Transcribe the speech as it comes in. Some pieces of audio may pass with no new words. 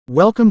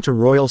Welcome to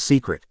Royal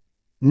Secret.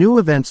 New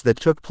events that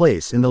took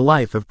place in the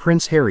life of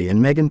Prince Harry and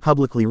Meghan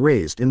publicly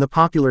raised in the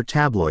popular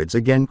tabloids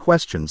again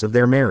questions of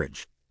their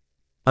marriage.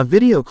 A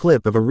video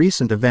clip of a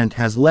recent event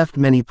has left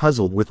many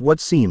puzzled with what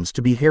seems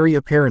to be Harry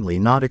apparently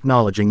not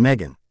acknowledging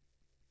Meghan.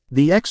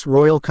 The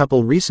ex-royal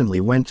couple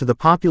recently went to the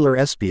popular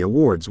ESPY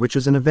Awards, which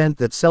is an event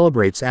that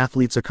celebrates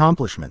athletes'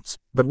 accomplishments,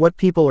 but what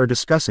people are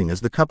discussing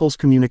is the couple's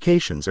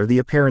communications or the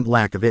apparent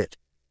lack of it.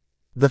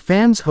 The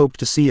fans hoped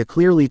to see a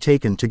clearly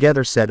taken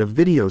together set of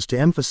videos to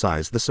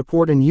emphasize the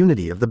support and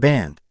unity of the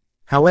band.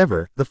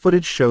 However, the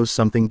footage shows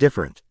something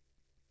different.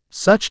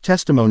 Such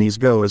testimonies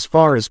go as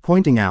far as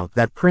pointing out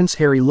that Prince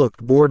Harry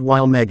looked bored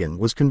while Meghan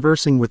was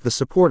conversing with the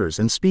supporters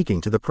and speaking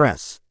to the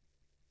press.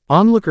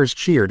 Onlookers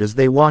cheered as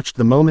they watched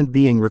the moment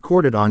being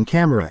recorded on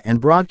camera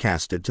and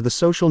broadcasted to the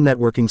social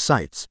networking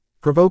sites,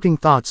 provoking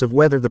thoughts of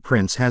whether the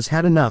prince has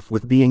had enough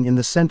with being in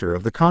the center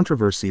of the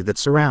controversy that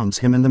surrounds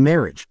him and the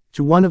marriage,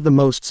 to one of the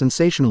most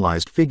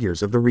sensationalized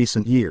figures of the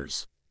recent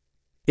years.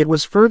 It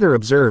was further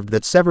observed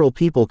that several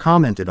people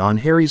commented on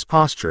Harry's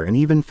posture and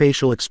even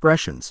facial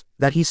expressions,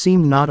 that he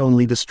seemed not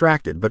only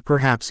distracted but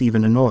perhaps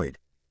even annoyed.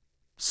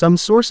 Some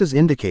sources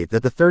indicate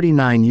that the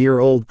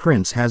 39-year-old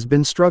prince has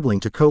been struggling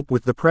to cope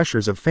with the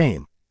pressures of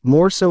fame,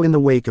 more so in the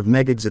wake of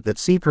Meghan's exit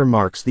that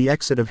marks the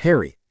exit of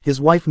Harry, his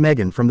wife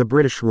Meghan, from the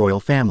British royal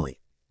family.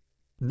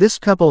 This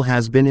couple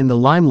has been in the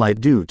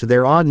limelight due to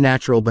their odd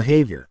natural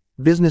behavior,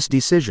 business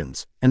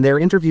decisions, and their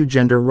interview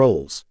gender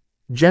roles.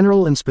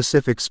 General and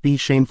specific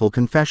shameful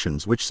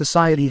confessions which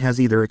society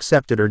has either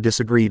accepted or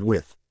disagreed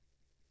with.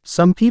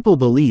 Some people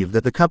believe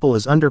that the couple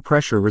is under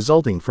pressure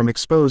resulting from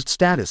exposed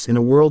status in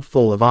a world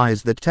full of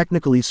eyes that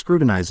technically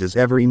scrutinizes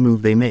every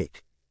move they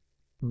make.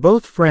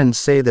 Both friends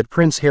say that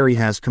Prince Harry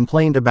has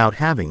complained about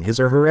having his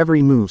or her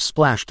every move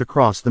splashed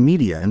across the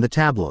media and the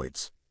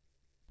tabloids.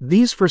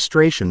 These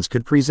frustrations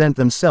could present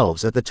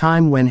themselves at the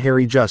time when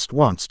Harry just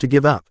wants to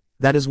give up.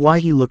 That is why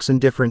he looks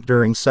indifferent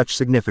during such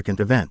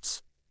significant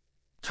events.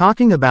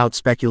 Talking about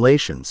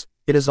speculations,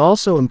 it is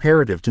also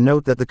imperative to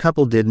note that the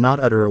couple did not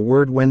utter a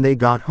word when they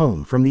got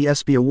home from the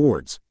ESPY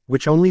Awards,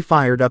 which only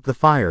fired up the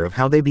fire of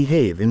how they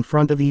behave in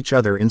front of each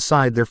other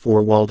inside their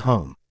four-walled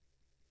home.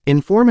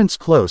 Informants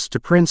close to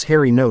Prince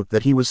Harry note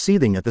that he was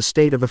seething at the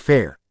state of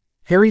affair.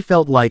 Harry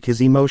felt like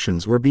his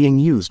emotions were being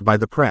used by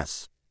the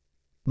press.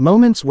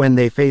 Moments when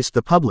they faced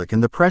the public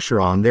and the pressure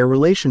on their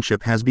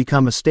relationship has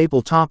become a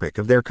staple topic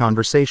of their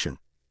conversation.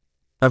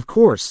 Of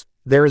course,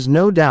 there is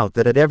no doubt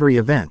that at every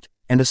event,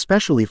 and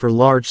especially for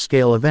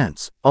large-scale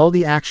events, all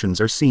the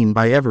actions are seen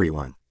by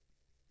everyone.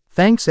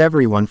 Thanks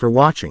everyone for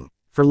watching.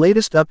 For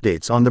latest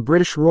updates on the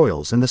British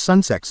royals and the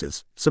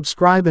Sussexes,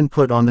 subscribe and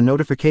put on the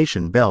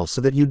notification bell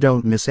so that you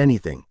don't miss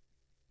anything.